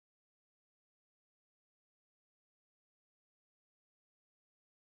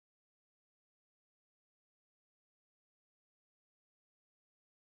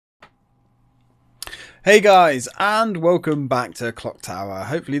Hey guys, and welcome back to Clock Tower.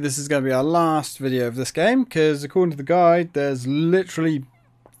 Hopefully this is going to be our last video of this game, because according to the guide, there's literally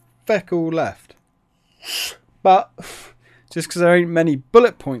feck all left. But just because there ain't many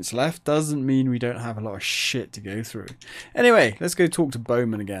bullet points left doesn't mean we don't have a lot of shit to go through. Anyway, let's go talk to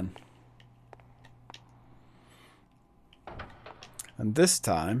Bowman again. And this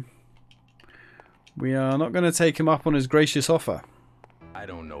time, we are not going to take him up on his gracious offer. I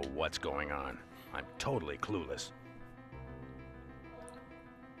don't know what's going on. I'm totally clueless.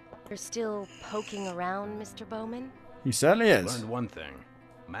 You're still poking around, Mr. Bowman? He certainly I is. learned one thing.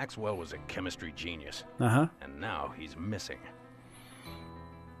 Maxwell was a chemistry genius. Uh-huh. And now he's missing.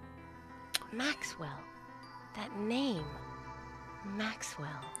 Maxwell. That name. Maxwell.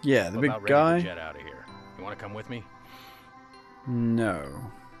 Yeah, the I'm big about ready guy. to jet out of here. You want to come with me? No.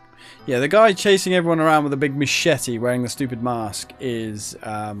 Yeah, the guy chasing everyone around with a big machete wearing the stupid mask is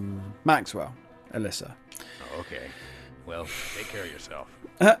Maxwell, Alyssa. Oh, okay. Well, take care of yourself.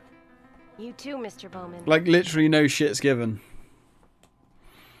 You too, Mr. Bowman. Like literally no shit's given.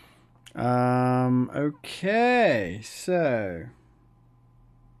 Okay, so.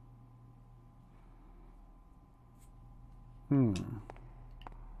 An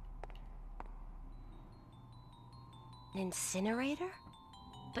incinerator?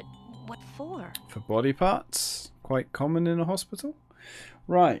 But what for? For body parts, quite common in a hospital.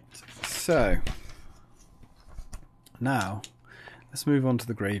 Right, so. Now, let's move on to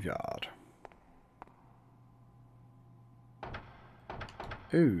the graveyard.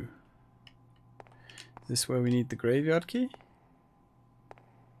 Ooh. Is this where we need the graveyard key?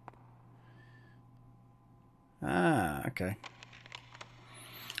 Ah, okay.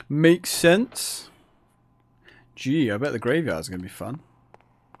 Makes sense. Gee, I bet the graveyard's going to be fun.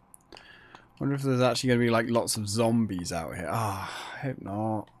 Wonder if there's actually going to be like lots of zombies out here. Ah, I hope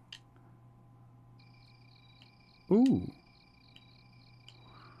not. Ooh.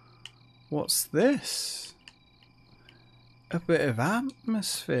 What's this? A bit of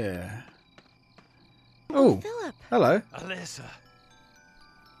atmosphere. Oh, Philip. hello. Alyssa.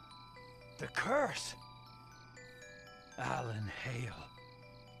 The curse. Alan Hale.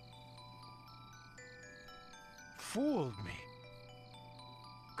 Fooled me.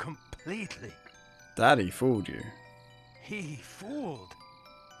 Completely. Daddy fooled you. He fooled.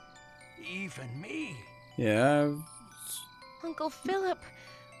 Even me. Yeah. Uncle Philip.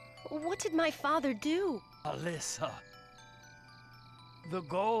 What did my father do? Alyssa. The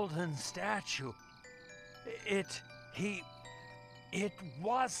golden statue. It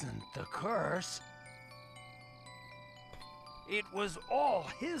wasn't the curse. It was all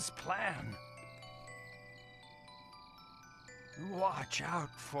his plan. Watch out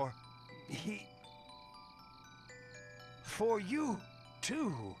for you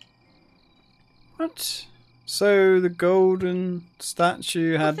too. What? So the golden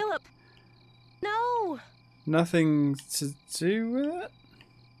statue Uncle had Philip. No. nothing to do with it?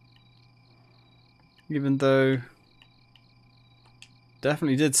 Even though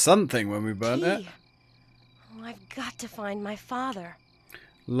definitely did something when we burnt it. Key. Oh, I've got to find my father.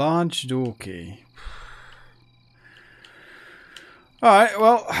 Large door key. Alright,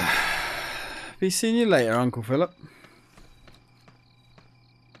 well, be seeing you later, Uncle Philip.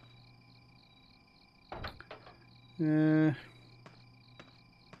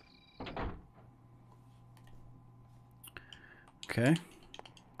 Okay.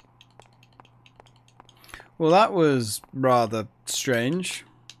 Well, that was rather strange.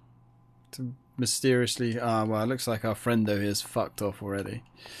 To mysteriously... Ah, well, it looks like our friend over here's fucked off already.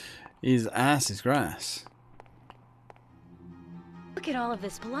 His ass is grass. Look at all of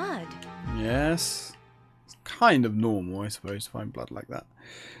this blood. Yes. It's kind of normal, I suppose, to find blood like that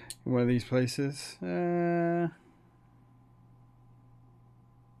in one of these places.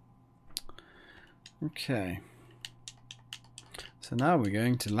 Okay. So now we're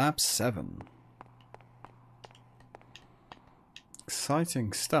going to lab 7.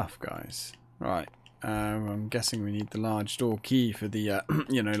 Exciting stuff, guys. Right. I'm guessing we need the large door key for the,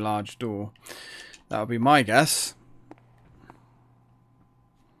 large door. That'll be my guess.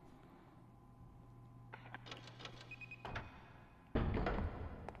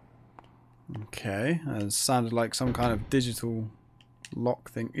 Okay, that sounded like some kind of digital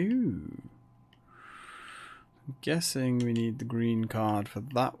lock thing. Ooh. I'm guessing we need the green card for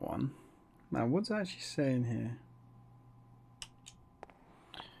that one. Now, what's it actually saying here?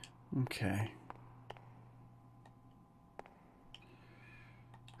 Okay.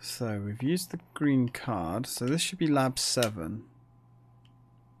 So, we've used the green card. So, this should be lab 7.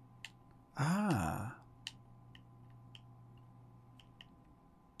 Ah.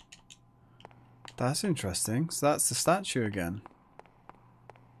 That's interesting. So that's the statue again.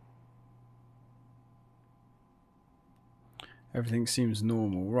 Everything seems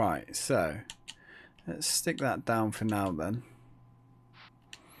normal. Right, so let's stick that down for now then.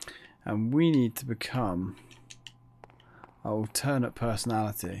 And we need to become our alternate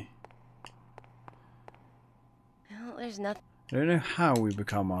personality. Well, there's nothing. I don't know how we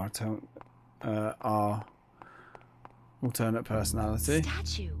become our alternate personality.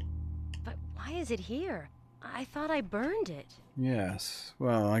 Statue. But why is it here? I thought I burned it. Yes.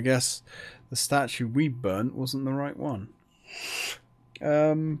 Well, I guess the statue we burnt wasn't the right one.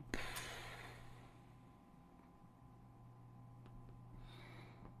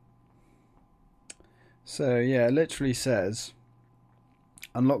 So yeah, it literally says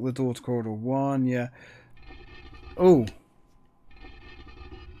unlock the door to corridor 1. Yeah. Oh.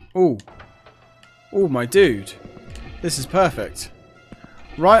 Oh. Oh, my dude. This is perfect.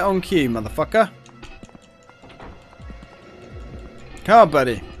 Right on cue, motherfucker. Come on,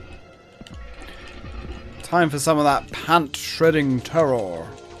 buddy. Time for some of that pant-shredding terror.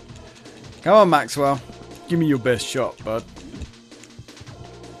 Come on, Maxwell. Give me your best shot, bud.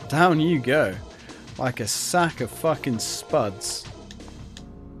 Down you go. Like a sack of fucking spuds.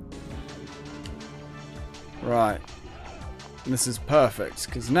 Right. This is perfect,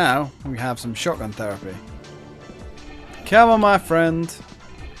 because now we have some shotgun therapy. Come on, my friend.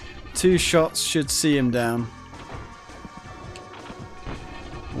 2 shots should see him down.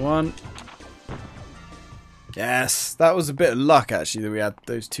 1. Yes, that was a bit of luck actually that we had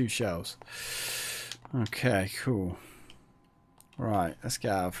those 2 shells. Okay, cool. Right, let's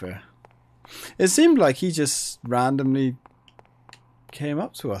get out of here. It seemed like he just randomly came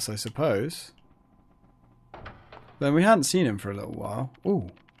up to us, I suppose. Then we hadn't seen him for a little while. Ooh.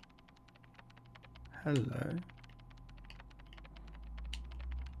 Hello.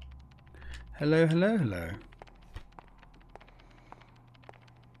 Hello, hello, hello.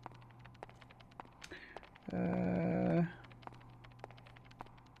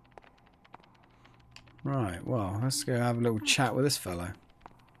 Right, well, let's go have a little chat with this fellow.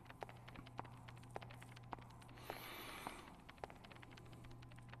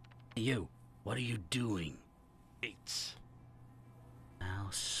 You, what are you doing? It's How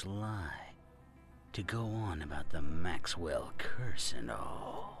sly. To go on about the Maxwell curse and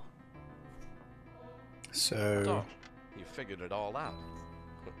all. So, Oh, you figured it all out.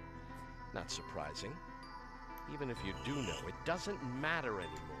 Not surprising. Even if you do know, it doesn't matter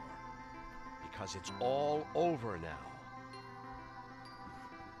anymore. Because it's all over now.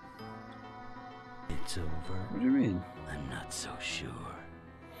 It's over? what do you mean? I'm not so sure.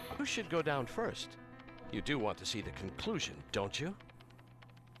 Who should go down first? You do want to see the conclusion, don't you?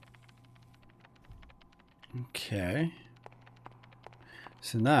 Okay.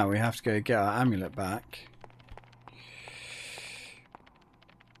 So now we have to go get our amulet back.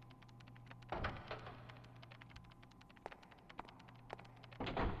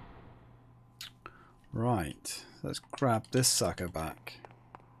 Right. Let's grab this sucker back.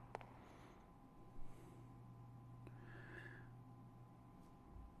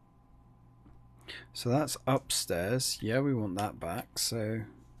 So that's upstairs. Yeah, we want that back. So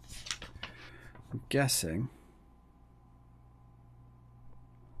I'm guessing.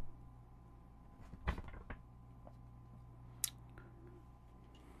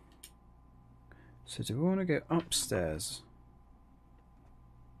 So do we want to go upstairs?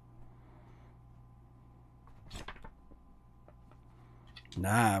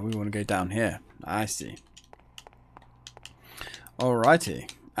 Nah, we want to go down here. I see.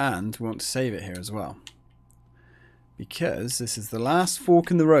 Alrighty. And we want to save it here as well. Because this is the last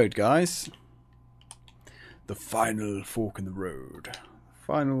fork in the road, guys. The final fork in the road.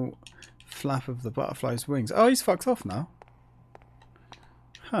 Final flap of the butterfly's wings. Oh, he's fucked off now.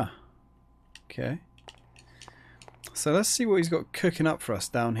 Huh. Okay. So let's see what he's got cooking up for us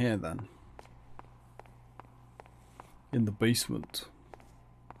down here then. In the basement.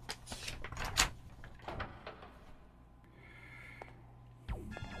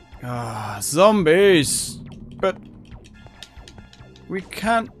 Ah, zombies! But we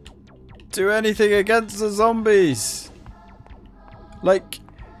can't do anything against the zombies. Like,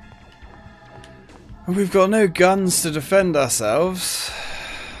 we've got no guns to defend ourselves.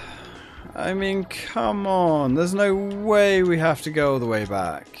 I mean, come on. There's no way we have to go all the way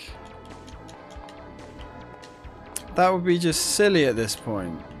back. That would be just silly at this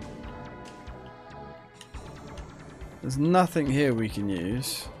point. There's nothing here we can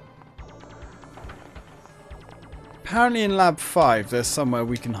use. Apparently in Lab 5 there's somewhere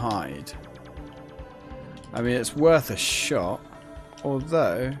we can hide. I mean, it's worth a shot.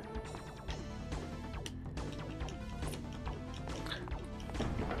 Although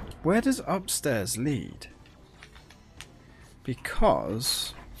Where does upstairs lead?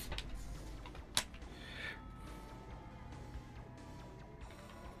 Because...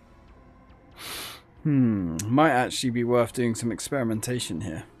 might actually be worth doing some experimentation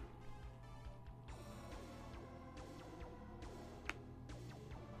here.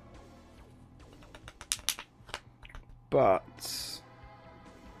 But...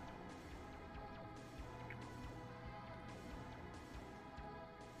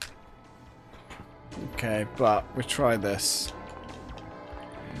 okay, but we'll try this.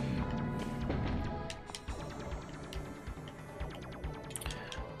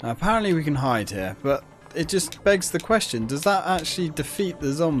 Now, apparently we can hide here, but it just begs the question, does that actually defeat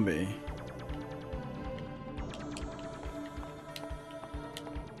the zombie?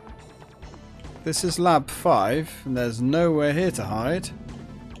 This is lab 5, and there's nowhere here to hide.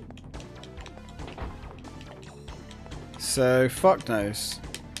 So, fuck knows.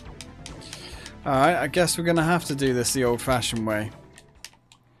 Alright, I guess we're going to have to do this the old-fashioned way.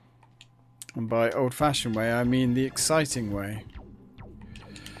 And by old-fashioned way, I mean the exciting way.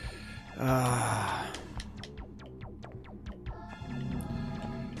 I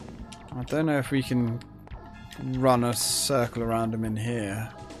don't know if we can run a circle around him in here.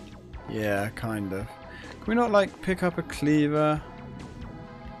 Yeah, kind of. Can we not, like, pick up a cleaver?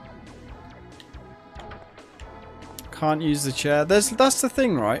 Can't use the chair. That's the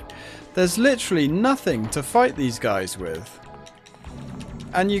thing, right? There's literally nothing to fight these guys with.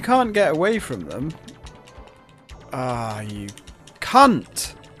 And you can't get away from them. Ah, you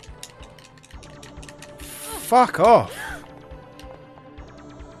cunt! Fuck off!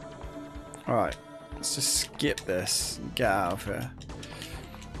 Alright, let's just skip this and get out of here.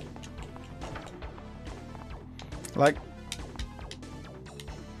 Like...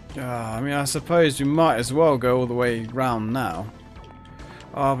 I mean, I suppose we might as well go all the way round now.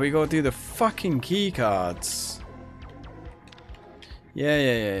 Oh, but we gotta do the fucking key cards.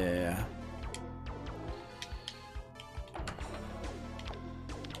 Yeah.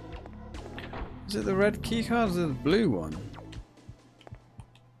 Is it the red key card or the blue one?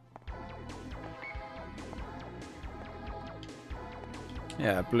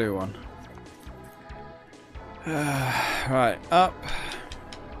 Yeah, blue one. Right, up.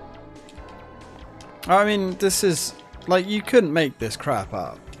 I mean, this is... like, you couldn't make this crap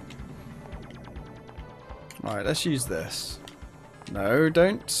up. Alright, let's use this. No,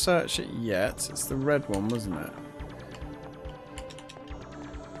 don't search it yet. It's the red one, wasn't it?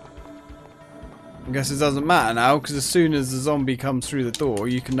 I guess it doesn't matter now, because as soon as the zombie comes through the door,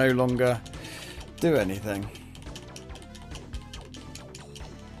 you can no longer do anything.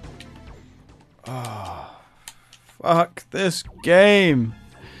 Oh, fuck this game.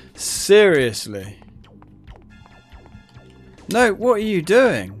 Seriously. No, what are you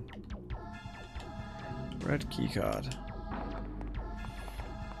doing? Red keycard.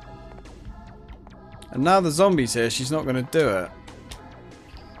 And now the zombie's here, she's not going to do it.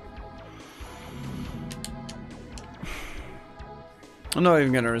 I'm not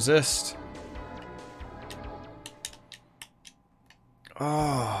even going to resist.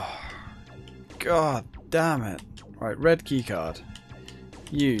 Oh, god damn it. Right, red keycard.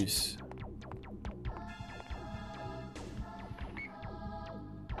 Use.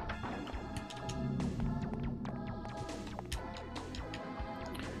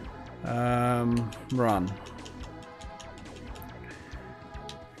 Run.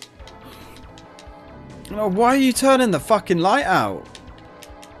 Oh, why are you turning the fucking light out?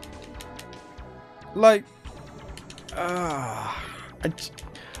 Like, I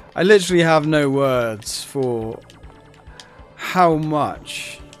literally have no words for how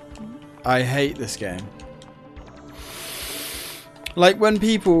much I hate this game. Like, when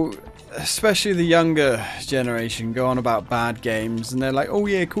people, especially the younger generation, go on about bad games and they're like, oh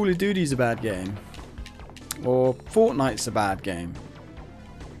yeah, Call of Duty's a bad game, or Fortnite's a bad game.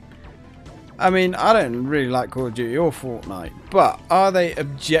 I mean, I don't really like Call of Duty or Fortnite, but are they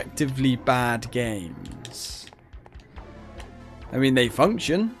objectively bad games? I mean, they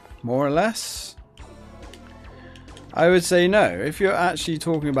function, more or less. I would say no. If you're actually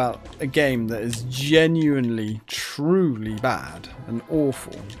talking about a game that is genuinely, truly bad and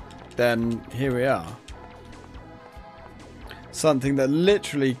awful, then here we are. Something that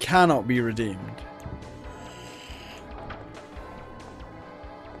literally cannot be redeemed.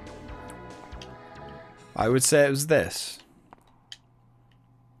 I would say it was this.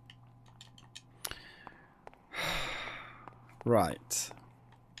 Right.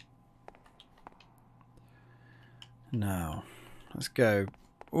 Now, let's go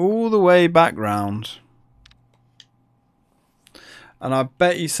all the way back round. And I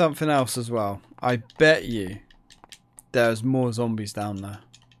bet you something else as well. I bet you there's more zombies down there.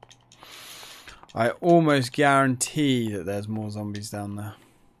 I almost guarantee that there's more zombies down there.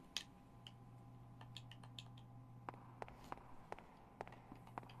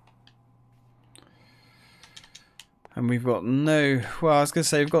 And we've got no... Well, I was going to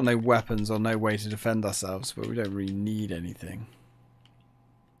say we've got no weapons or no way to defend ourselves, but we don't really need anything.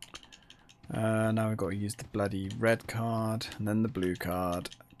 Now we've got to use the bloody red card and then the blue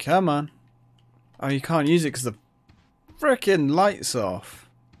card. Come on. Oh, you can't use it because the frickin' light's off.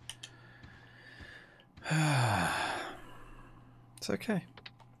 It's okay.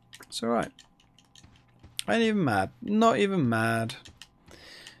 It's alright. I ain't even mad. Not even mad.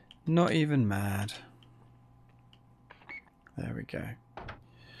 Not even mad. There we go.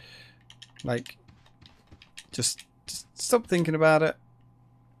 Like, just stop thinking about it.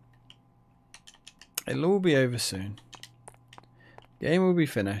 It'll all be over soon. Game will be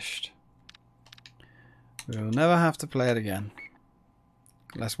finished. We'll never have to play it again.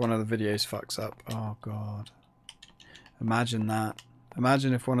 Unless one of the videos fucks up. Oh god. Imagine that.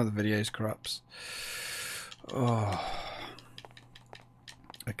 Imagine if one of the videos corrupts. Oh.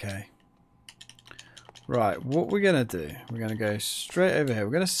 Okay. Right, what we're going to do, we're going to go straight over here.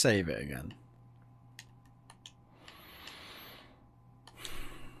 We're going to save it again.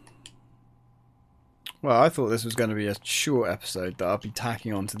 Well, I thought this was going to be a short episode that I'll be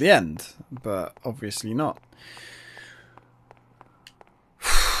tacking on to the end, but obviously not.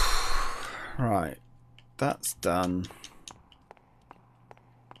 Right, that's done.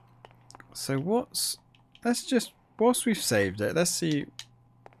 So let's just, whilst we've saved it, let's see.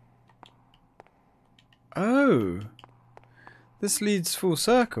 Oh, this leads full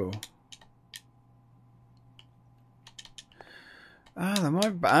circle. Ah, there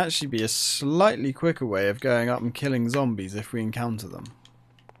might actually be a slightly quicker way of going up and killing zombies if we encounter them.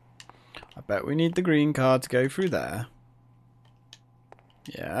 I bet we need the green card to go through there.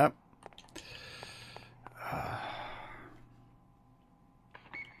 Yeah.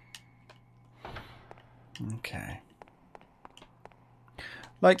 Okay.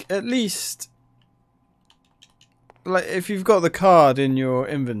 Like, at least... Like, if you've got the card in your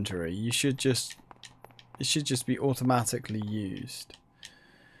inventory, you should just... It should just be automatically used.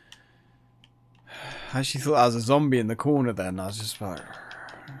 I actually thought I was a zombie in the corner then. I was just like...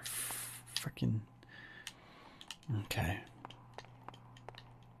 Freaking... Okay.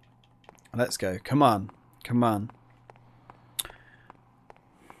 Let's go. Come on. Come on.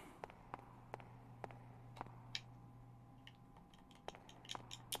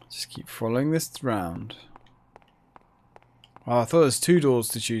 Just keep following this round. Oh, I thought there's 2 doors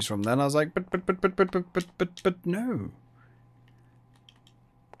to choose from then. I was like, but no.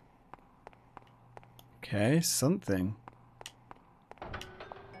 Okay, something.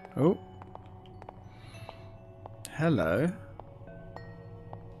 Oh. Hello.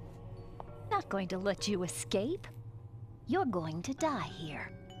 Not going to let you escape. You're going to die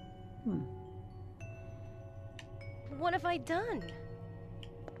here. What have I done?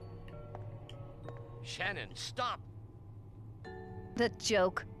 Shannon, stop! The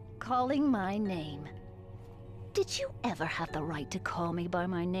joke, calling my name. Did you ever have the right to call me by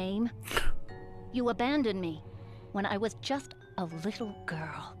my name? You abandoned me when I was just a little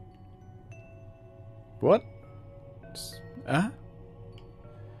girl. What? Huh?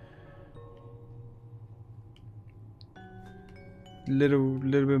 Little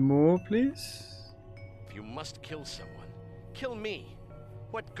bit more, please? If you must kill someone, kill me.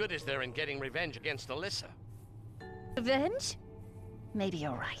 What good is there in getting revenge against Alyssa? Revenge? Maybe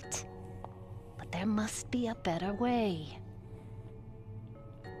you're right. But there must be a better way.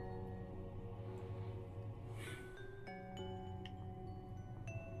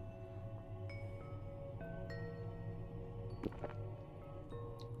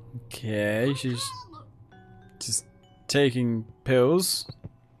 Okay, she's just taking pills.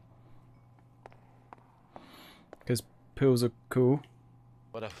 Because pills are cool.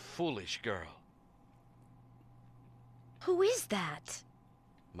 What a foolish girl. Who is that?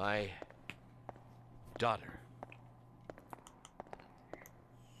 My daughter.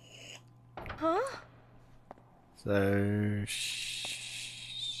 Huh? So,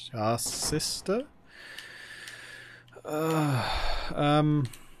 our sister? I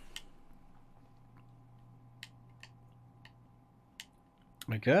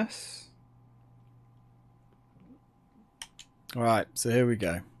guess. Alright, so here we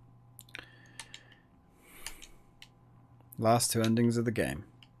go. Last 2 endings of the game.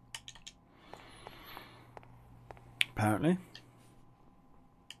 Apparently.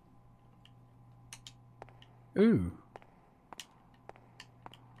 Ooh.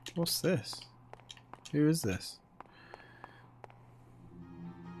 What's this? Who is this?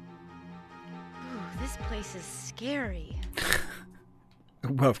 Ooh, this place is scary.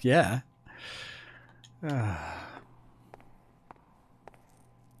 Well, yeah.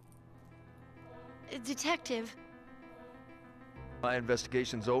 Detective, My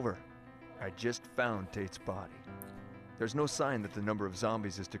investigation's over. I just found Tate's body. There's no sign that the number of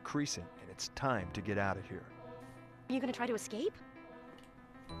zombies is decreasing, and it's time to get out of here. you gonna try to escape?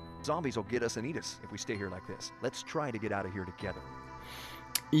 Zombies will get us and eat us if we stay here like this. Let's try to get out of here together.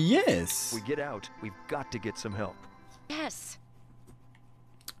 Yes. If we get out, we've got to get some help. Yes.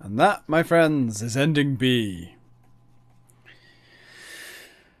 And that, my friends, is ending B.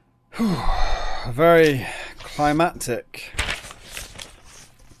 Whew. A very climactic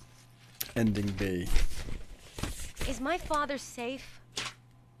ending B. Is my father safe?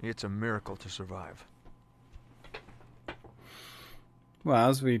 It's a miracle to survive. Well,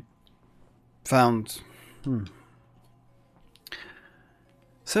 as we found...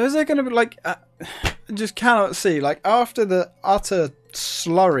 So is there going to be, like... I just cannot see. Like, after the utter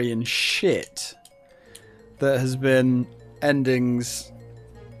slurry and shit that has been endings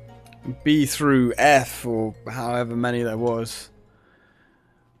B through F, or however many there was...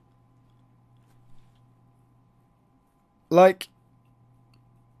 Like...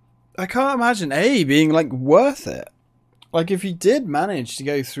 I can't imagine A being, like, worth it. Like, if you did manage to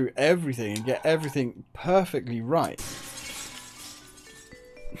go through everything and get everything perfectly right.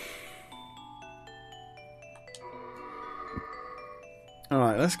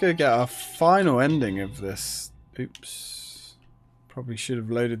 Alright, let's go get our final ending of this. Oops. Probably should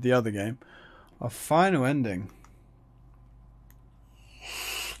have loaded the other game. Our final ending.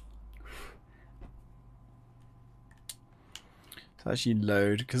 To actually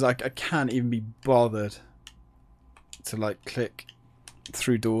load, because I can't even be bothered to like click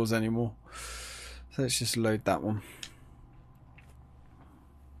through doors anymore. So let's just load that one.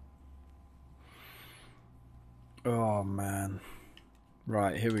 Oh man.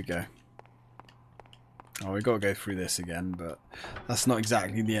 Right, here we go. Oh, we got to go through this again, but that's not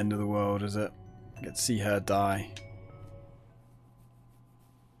exactly the end of the world, is it? Get to see her die.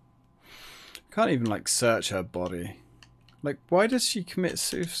 Can't even like search her body. Like, why does she commit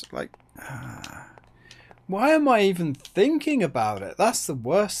suicide? Like, why am I even thinking about it? That's the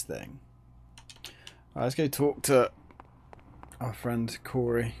worst thing. Right, let's go talk to our friend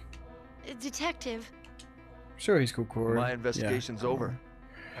Corey. Detective. Sure, he's called Corey. My investigation's over.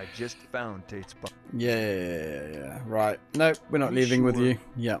 I just found Tate's body. Yeah. Right. Nope, we're not You leaving with sure? you.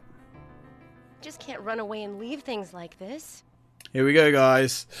 Yep. Just can't run away and leave things like this. Here we go,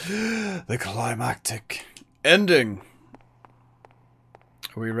 guys. The climactic ending.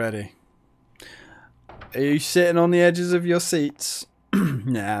 Are we ready? Are you sitting on the edges of your seats?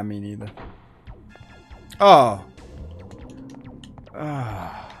 Nah, me neither. Oh.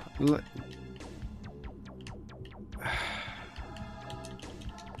 Look.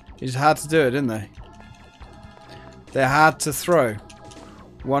 You just had to do it, didn't they? They had to throw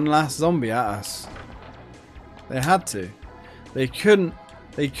one last zombie at us. They had to. They couldn't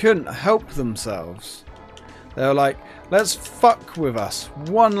help themselves. They were like, let's fuck with us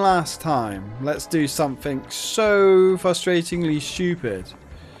one last time. Let's do something so frustratingly stupid.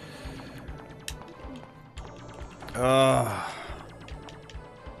 Ugh.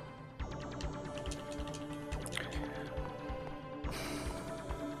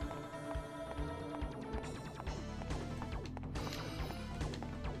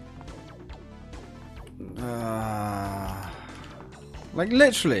 Like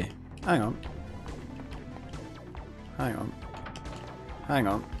literally. Hang on.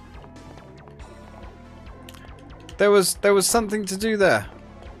 There was something to do there.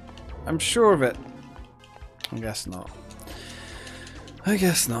 I'm sure of it. I guess not.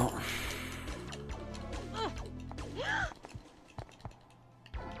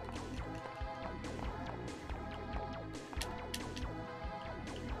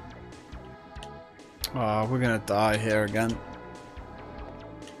 Oh, we're gonna die here again.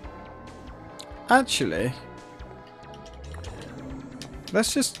 Actually,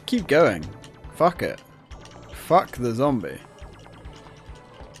 let's just keep going. Fuck it. Fuck the zombie.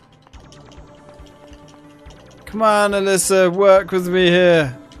 Come on, Alyssa, work with me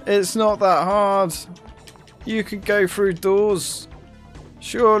here. It's not that hard. You can go through doors.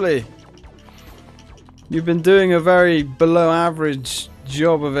 Surely. You've been doing a very below average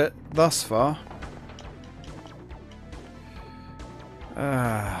job of it thus far.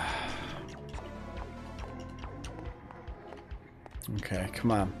 Okay,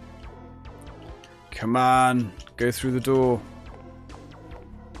 come on. Come on, go through the door.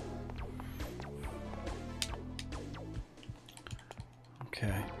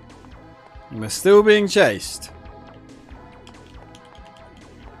 We're still being chased.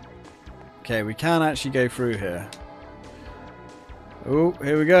 Okay, we can actually go through here. Oh,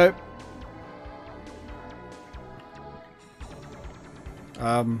 here we go.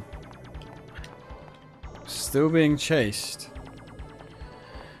 Still being chased.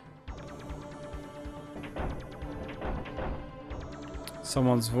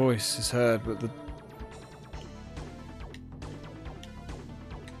 Someone's voice is heard, but the...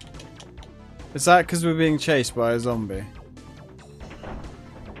 Is that because we're being chased by a zombie?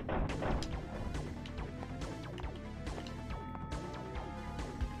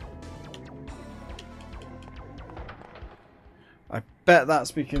 I bet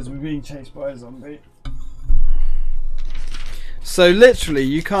that's because we're being chased by a zombie. So literally,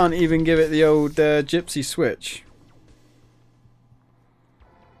 you can't even give it the old gypsy switch.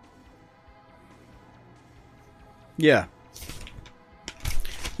 Yeah.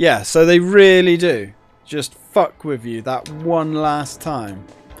 Yeah, so they really do just fuck with you that one last time.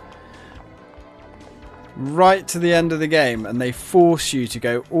 Right to the end of the game, and they force you to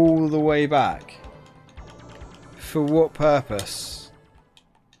go all the way back. For what purpose?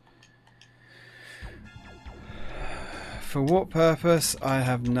 For what purpose? I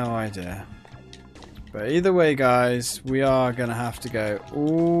have no idea. But either way, guys, we are going to have to go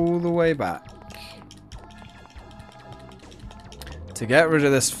all the way back to get rid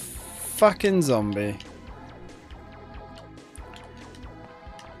of this fucking zombie.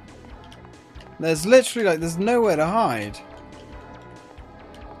 There's literally, like, there's nowhere to hide.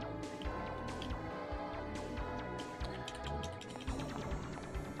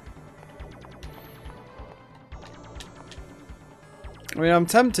 I mean, I'm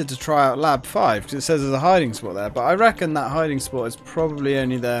tempted to try out Lab 5 because it says there's a hiding spot there, but I reckon that hiding spot is probably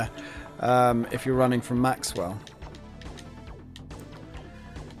only there if you're running from Maxwell.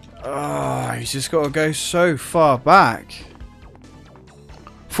 Oh, you just got to go so far back.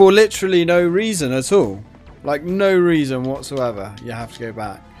 For literally no reason at all. Like, no reason whatsoever. You have to go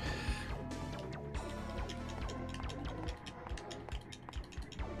back.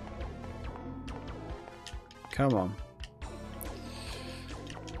 Come on.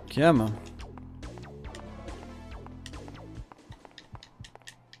 Come on.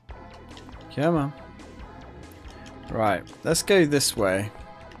 Come on. Right, let's go this way.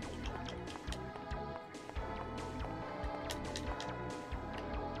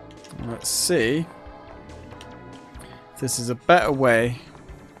 Let's see if this is a better way.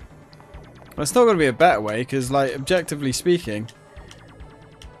 Well, it's not going to be a better way because, like, objectively speaking...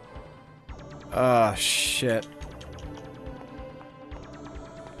 Ah, shit.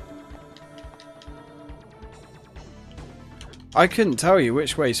 I couldn't tell you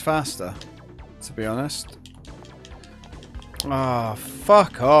which way's faster, to be honest. Ah,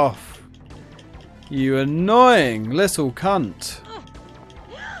 fuck off. You annoying little cunt.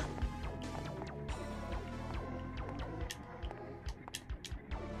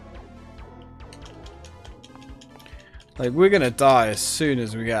 Like, we're gonna die as soon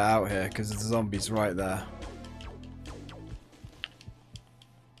as we get out here because the zombie's right there.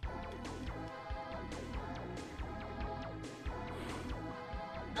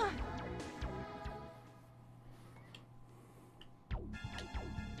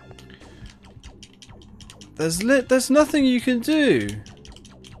 There's nothing you can do.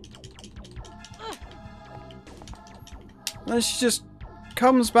 And she just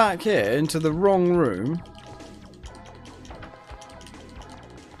comes back here into the wrong room.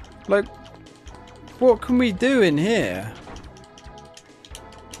 Like, what can we do in here?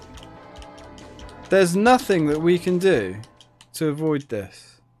 There's nothing that we can do to avoid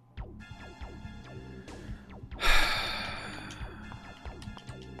this.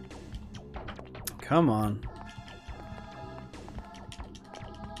 Come on.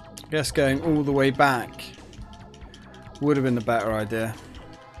 Guess going all the way back would have been the better idea.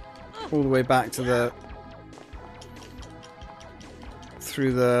 All the way back to the...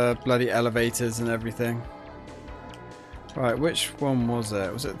 through the bloody elevators and everything. Right, which one was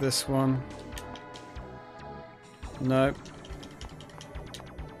it? Was it this one? No.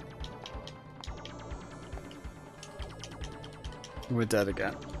 We're dead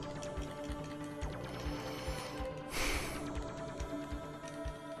again.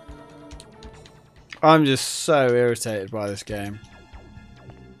 I'm just so irritated by this game.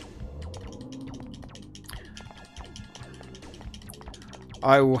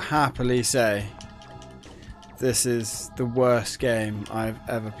 I will happily say this is the worst game I've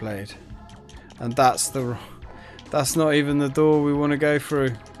ever played. And that's not even the door we want to go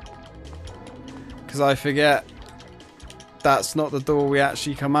through. Because I forget that's not the door we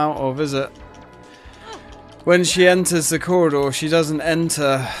actually come out of, is it? when she enters the corridor, she doesn't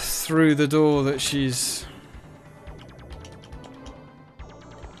enter through the door that she's...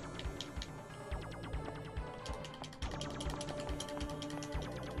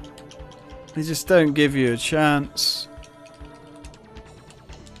 They just don't give you a chance.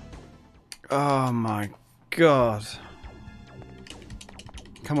 Oh my god.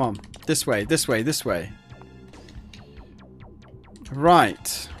 Come on. This way, this way, this way.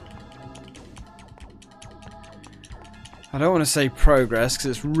 Right. I don't want to say progress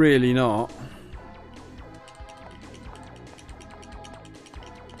because it's really not.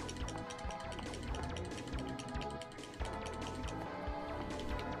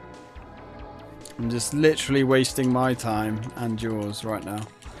 I'm just literally wasting my time and yours right now.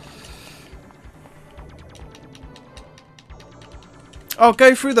 Oh,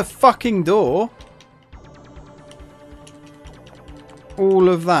 go through the fucking door. All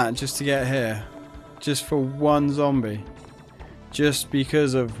of that just to get here. Just for one zombie. Just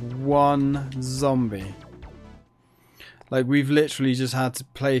because of one zombie. Like, we've literally just had to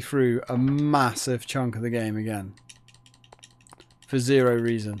play through a massive chunk of the game again. For zero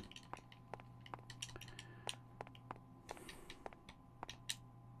reason.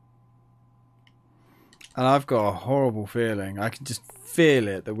 And I've got a horrible feeling. I can just feel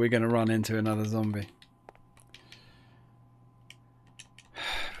it that we're going to run into another zombie.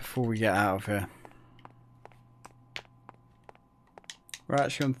 Before we get out of here. We're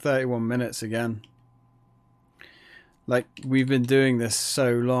actually on 31 minutes again. Like, we've been doing this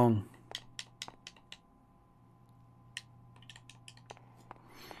so long.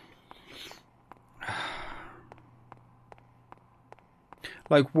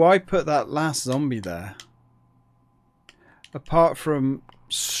 Like, why put that last zombie there? Apart from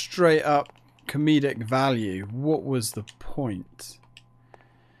straight up comedic value, what was the point?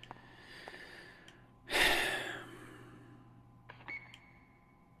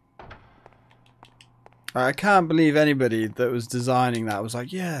 I can't believe anybody that was designing that was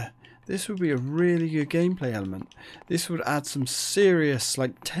like, yeah, this would be a really good gameplay element. This would add some serious,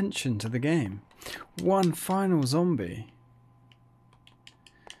 like, tension to the game. One final zombie.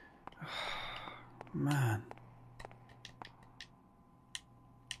 Man.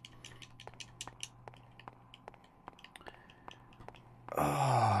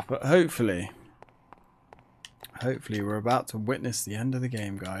 But hopefully we're about to witness the end of the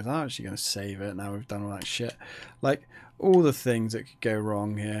game, guys. I'm actually going to save it now we've done all that shit. Like, all the things that could go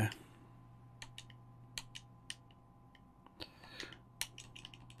wrong here.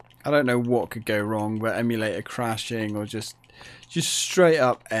 I don't know what could go wrong, but emulator crashing or just straight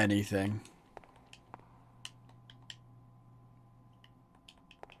up anything.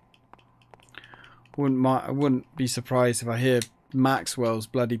 I wouldn't be surprised if I hear Maxwell's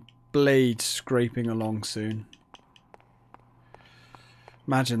bloody blade scraping along soon.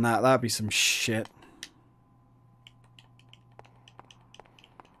 Imagine that. That'd be some shit.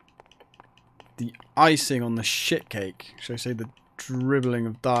 The icing on the shit cake. Should I say the dribbling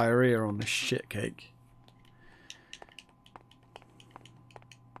of diarrhea on the shit cake?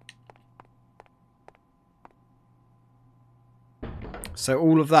 So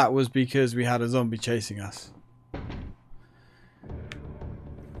all of that was because we had a zombie chasing us.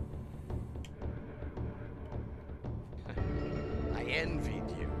 I envied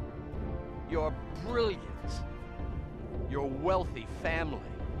you. Your brilliance. Your wealthy family.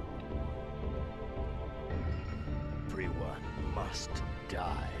 Everyone must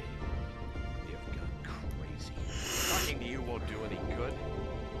die. You've gone crazy. Talking to you won't do any good.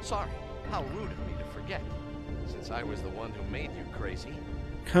 Sorry, how rude of me to forget. Since I was the one who made you crazy.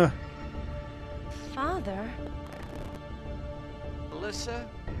 Huh. Father? Alyssa,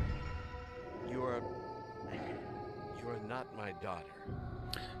 you're not my daughter.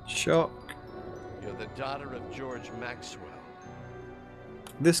 Shock. You're the daughter of George Maxwell.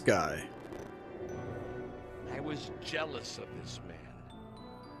 This guy. I was jealous of this man.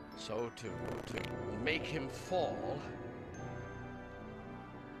 So to make him fall,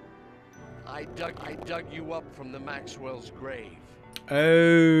 I dug you up from the Maxwell's grave.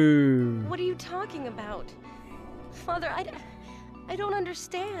 Oh. What are you talking about? Father, I don't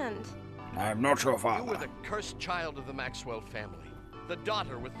understand. I'm not your You were father. the cursed child of the Maxwell family. The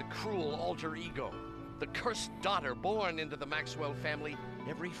daughter with the cruel alter ego. The cursed daughter born into the Maxwell family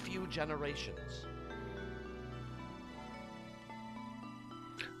every few generations.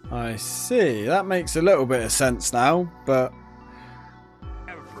 I see. That makes a little bit of sense now, but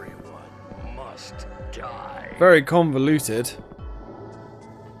Everyone must die. very convoluted.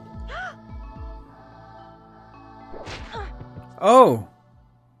 Oh.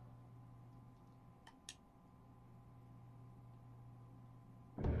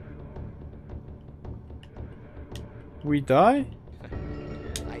 We die?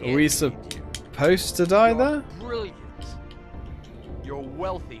 Are we supposed to die there? Brilliant. Your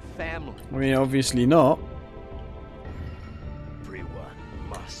wealthy family. I mean, obviously not. Everyone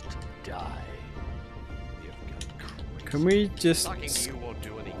must die. You've got crazy. Can we just Talking to you won't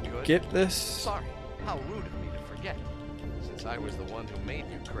do any good. skip this? Sorry. How rude of me to forget. Since I was the one who made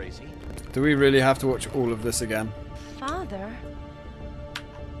you crazy. Do we really have to watch all of this again? Father?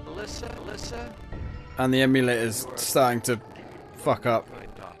 Alyssa, And the emulator's starting to fuck up, my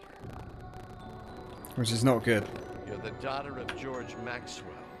daughter. which is not good. You're the daughter of George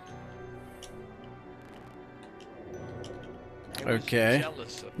Maxwell. I was Okay.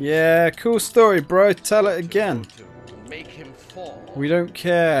 jealous of Yeah, cool story, bro. Tell it again. to make him fall. We don't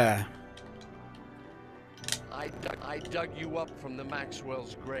care. I dug you up from the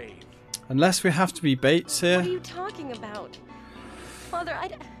Maxwell's grave. Unless we have to be Bates What are here. you talking about? Father, But I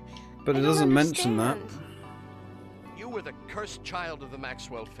it don't doesn't mention that. understand. You were the cursed child of the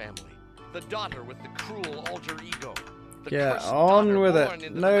Maxwell family. The daughter with the cruel alter ego. The Get cursed on daughter with born it. into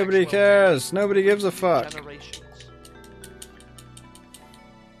the Nobody Maxwell cares. family. Nobody gives a fuck. Generations.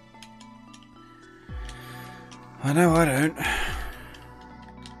 I know I don't.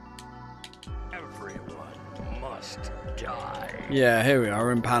 Everyone must die. Yeah, here we are.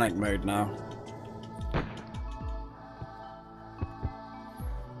 We're in panic mode now.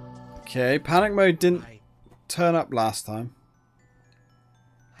 Okay, panic mode didn't turn up last time.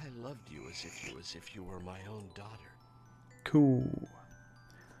 I loved you as if you were my own daughter. Cool.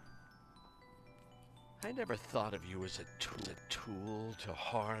 I never thought of you as a tool to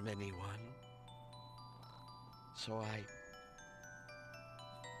harm anyone. So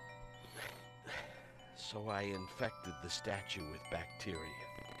I infected the statue with bacteria.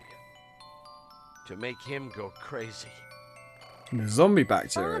 To make him go crazy. The zombie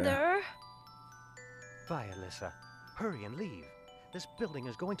bacteria. Father? Vi, Alyssa, hurry and leave. This building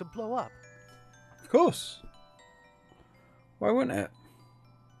is going to blow up. Of course. Why wouldn't it?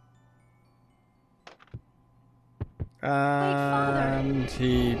 And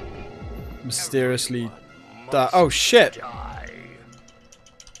he mysteriously died. Oh shit!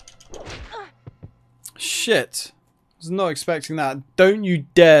 Shit! Was not expecting that. Don't you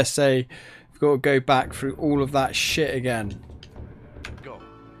dare say we've got to go back through all of that shit again. Go.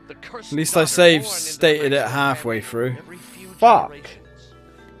 The cursed At least I daughter saved born into the stated it Maxwell halfway family through. every few Fuck. generations.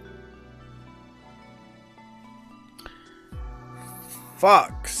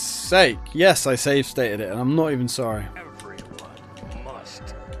 Fuck's sake. Yes, I save stated it, and I'm not even sorry. Everyone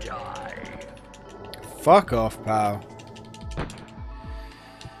must die. Fuck off, pal.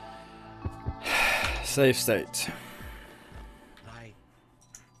 Save state.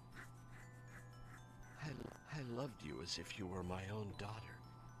 I loved you as if you were my own daughter.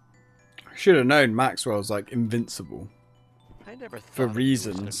 I should have known Maxwell's like invincible. I never thought For of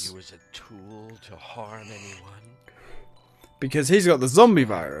reasons. you as a tool to harm anyone. Because he's got the zombie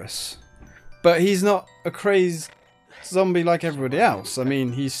virus. But he's not a crazed zombie like everybody else. I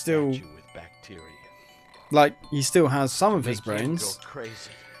mean, he's still Statue with bacteria. like he still has some of his Make him brains. go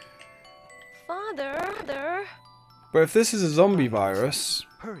crazy. Father? But if this is a zombie virus,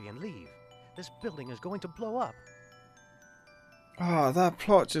 Hurry and leave. This building is going to blow up. oh, that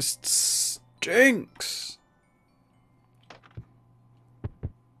plot just stinks.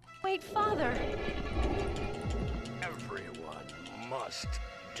 Wait, Father. Everyone must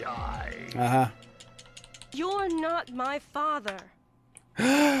die. Uh-huh. You're not my father.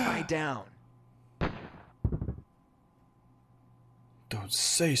 Lie down. Don't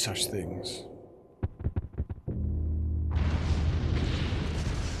say such things.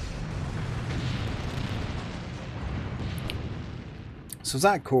 So is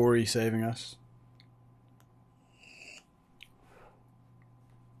that Corey saving us?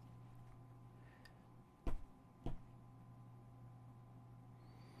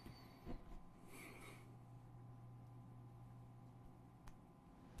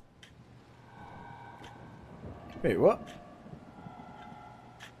 Wait, what?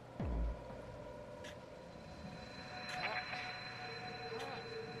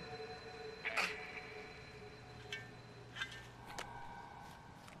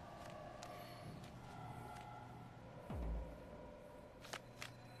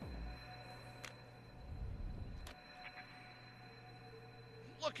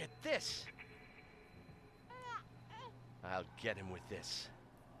 Look at this. I'll get him with this.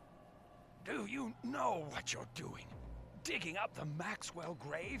 Do you know what you're doing? Digging up the Maxwell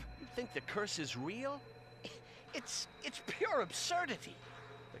grave? You think the curse is real? It's pure absurdity.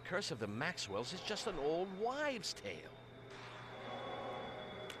 The curse of the Maxwells is just an old wives' tale.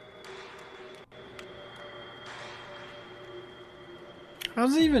 How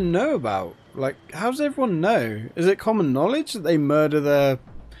does he even know about? Like, how does everyone know? Is it common knowledge that they murder their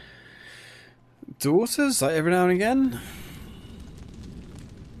daughters, like, every now and again?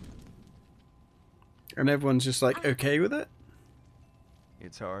 And everyone's just, like, okay with it?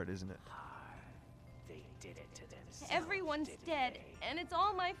 It's hard, isn't it? They did it to themselves. Everyone's dead, and it's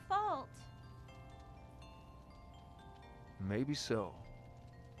all my fault. Maybe so.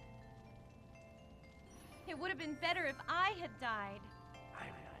 It would have been better if I had died.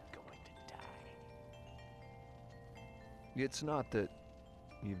 I'm not going to die. It's not that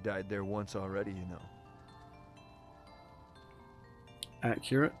you've died there once already, you know.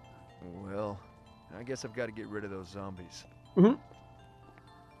 Accurate. Well, I guess I've got to get rid of those zombies. Mm-hmm.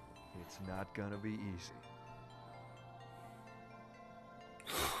 It's not gonna be easy.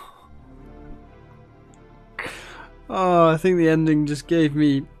 Oh, I think the ending just gave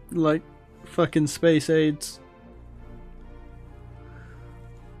me, like, fucking space AIDS.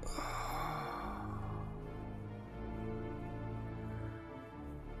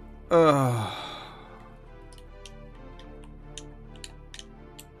 Ugh.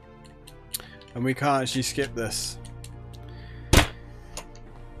 And we can't actually skip this.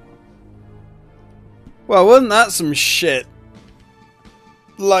 Well, wasn't that some shit?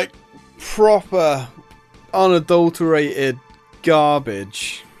 Like, proper, unadulterated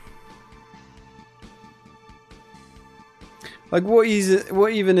garbage. Like, what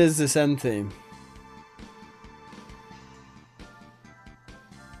even is this end theme?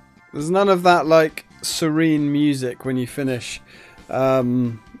 There's none of that, like, serene music when you finish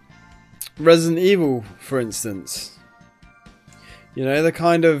Resident Evil, for instance. You know, the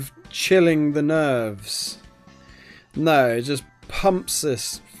kind of chilling the nerves. No, it just pumps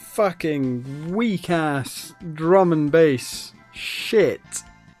this fucking weak-ass drum and bass shit.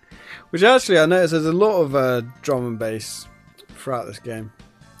 Which actually, I noticed there's a lot of drum and bass throughout this game.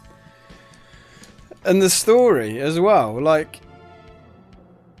 And the story as well, like...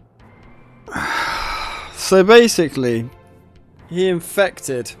 So basically, he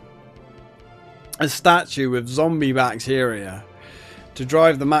infected a statue with zombie bacteria to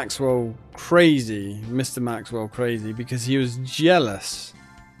drive the Maxwell crazy, Mr. Maxwell crazy, because he was jealous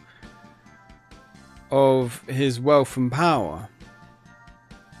of his wealth and power.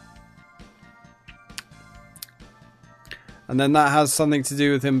 And then that has something to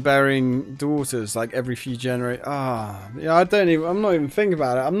do with him burying daughters like every few generations. Yeah, I'm not even thinking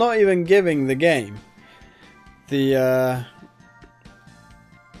about it. I'm not even giving the game the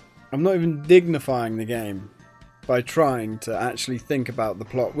I'm not even dignifying the game by trying to actually think about the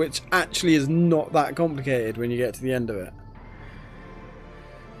plot, which actually is not that complicated when you get to the end of it.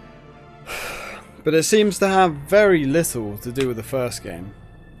 But it seems to have very little to do with the first game,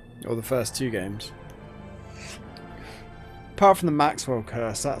 or the first two games. Apart from the Maxwell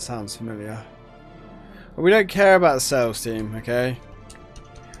curse, that sounds familiar. But we don't care about the sales team, okay?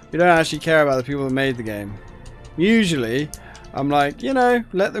 We don't actually care about the people that made the game. Usually, I'm like, you know,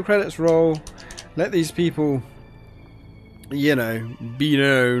 let the credits roll, let these people, you know, be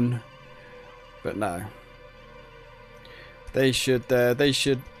known. But no. They should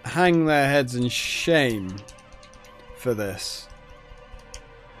hang their heads in shame for this.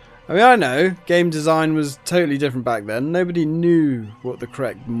 I mean, I know game design was totally different back then. Nobody knew what the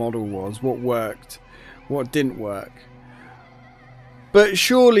correct model was, what worked, what didn't work. But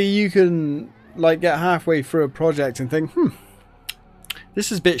surely you can, like, get halfway through a project and think,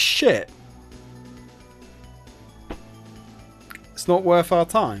 this is a bit shit. It's not worth our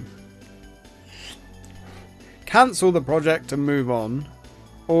time. Cancel the project and move on,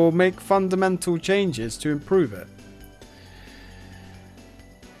 or make fundamental changes to improve it.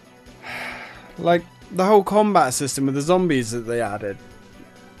 Like, the whole combat system with the zombies that they added.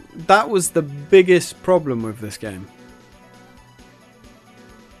 That was the biggest problem with this game.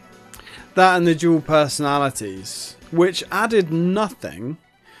 That and the dual personalities, which added nothing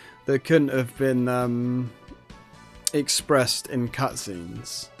that couldn't have been expressed in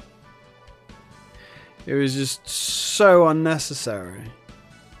cutscenes. It was just so unnecessary.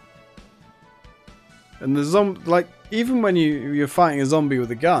 And the zombie, like, even when you're fighting a zombie with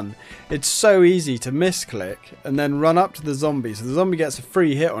a gun, it's so easy to misclick and then run up to the zombie, so the zombie gets a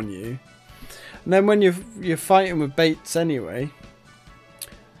free hit on you. And then when you're fighting with baits anyway,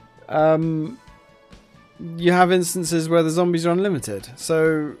 you have instances where the zombies are unlimited.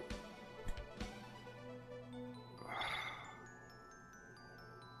 So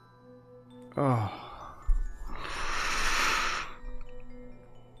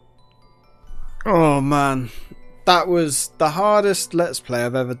oh man, that was the hardest Let's Play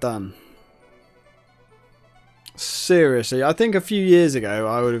I've ever done. seriously, I think a few years ago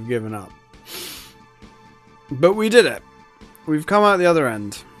I would have given up. But we did it. We've come out the other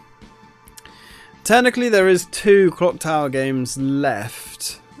end. Technically, there is 2 Clock Tower games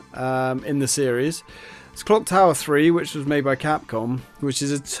left in the series. It's Clock Tower 3, which was made by Capcom, which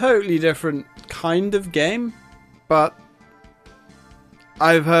is a totally different kind of game, but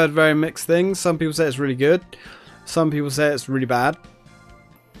I've heard very mixed things. Some people say it's really good. Some people say it's really bad.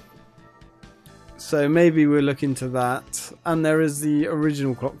 So maybe we'll look into that. And there is the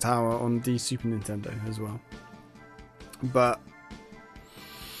original Clock Tower on the Super Nintendo as well. But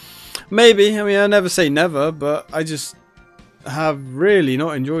maybe, I mean, I never say never, but I just have really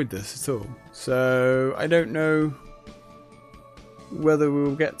not enjoyed this at all. So I don't know whether we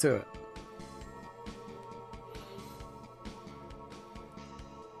will get to it.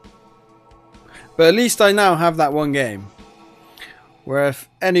 But at least I now have that one game where if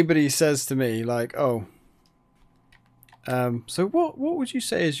anybody says to me like, oh, so what would you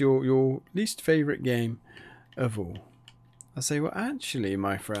say is your least favourite game of all? I say, well, actually,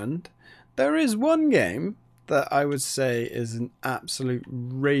 my friend, there is one game that I would say is an absolute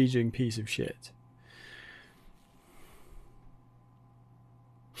raging piece of shit.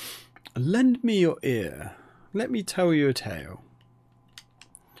 Lend me your ear. Let me tell you a tale.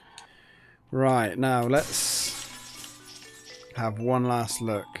 Right, now let's have one last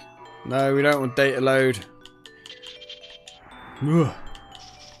look. No, we don't want data load. Ugh.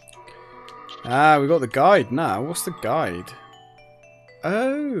 Ah, we got the guide now. What's the guide?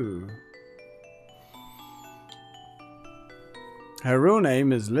 Oh. Her real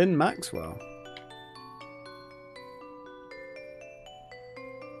name is Lynn Maxwell.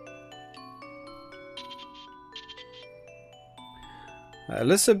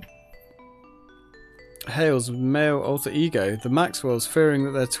 Alyssa Hale's male alter ego, the Maxwells, fearing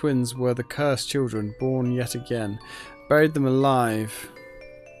that their twins were the cursed children born yet again, buried them alive.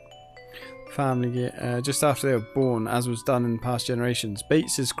 Family just after they were born, as was done in past generations.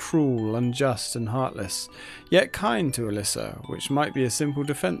 Bates is cruel, unjust, and heartless, yet kind to Alyssa, which might be a simple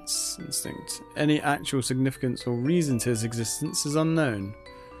defense instinct. Any actual significance or reason to his existence is unknown.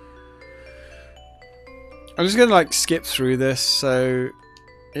 I'm just gonna like skip through this, so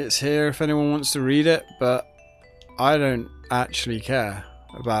it's here if anyone wants to read it, but I don't actually care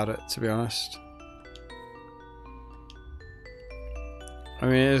about it, to be honest. I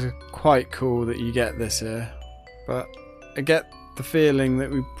mean, it is quite cool that you get this here, but I get the feeling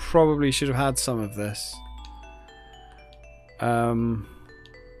that we probably should have had some of this.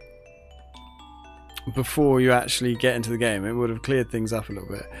 Before you actually get into the game, it would have cleared things up a little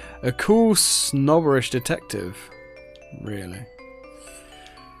bit. A cool, snobberish detective, really.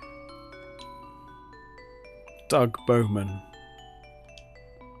 Doug Bowman.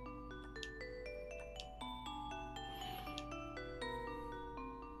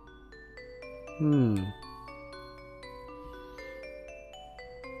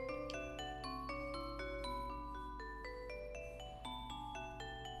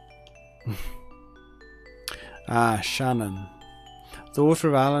 Shannon. Daughter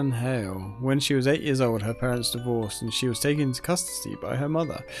of Alan Hale. When she was 8 years old, her parents divorced and she was taken into custody by her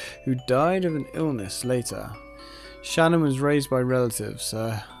mother, who died of an illness later. Shannon was raised by relatives.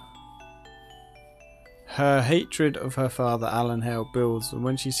 Her hatred of her father, Alan Hale, builds, and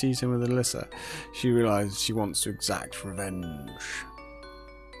when she sees him with Alyssa, she realizes she wants to exact revenge.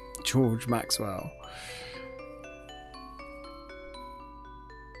 George Maxwell.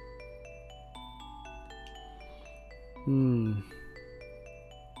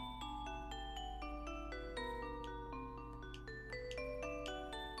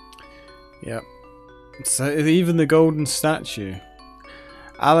 Yep. So even the golden statue.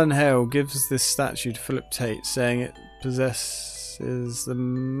 Alan Hale gives this statue to Philip Tate, saying it possesses the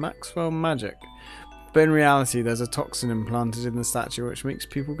Maxwell magic. But in reality, there's a toxin implanted in the statue which makes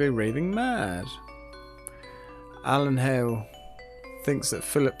people go raving mad. Alan Hale thinks that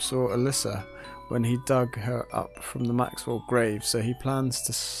Philip saw Alyssa when he dug her up from the Maxwell grave, so he plans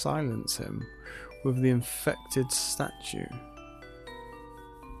to silence him with the infected statue.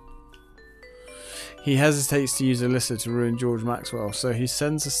 He hesitates to use Alyssa to ruin George Maxwell, so he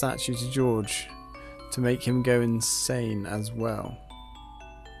sends the statue to George to make him go insane as well.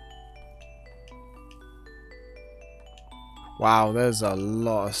 Wow, there's a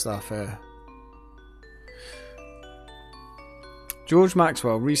lot of stuff here. George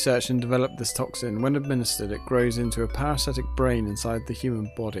Maxwell researched and developed this toxin. When administered, it grows into a parasitic brain inside the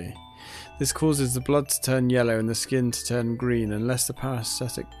human body. This causes the blood to turn yellow and the skin to turn green. Unless the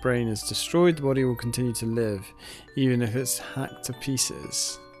parasitic brain is destroyed, the body will continue to live, even if it's hacked to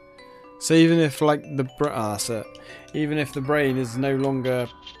pieces. So even if like the even if the brain is no longer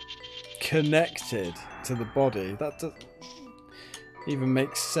connected to the body, that doesn't even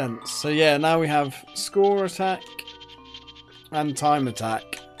make sense. So yeah, now we have score attack and time attack.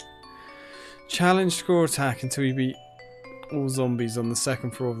 Challenge score attack until you beat all zombies on the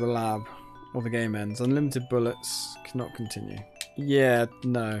second floor of the lab or the game ends. Unlimited bullets, cannot continue. Yeah,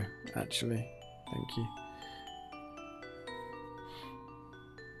 no, actually. Thank you.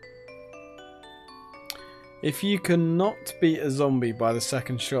 If you cannot beat a zombie by the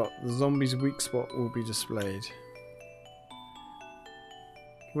second shot, the zombie's weak spot will be displayed.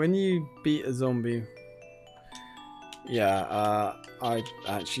 When you beat a zombie... Yeah, I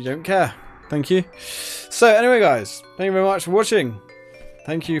actually don't care. Thank you. So anyway guys, thank you very much for watching.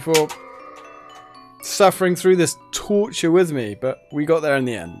 Thank you for suffering through this torture with me, but we got there in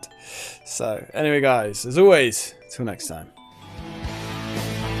the end. So anyway guys, as always, till next time.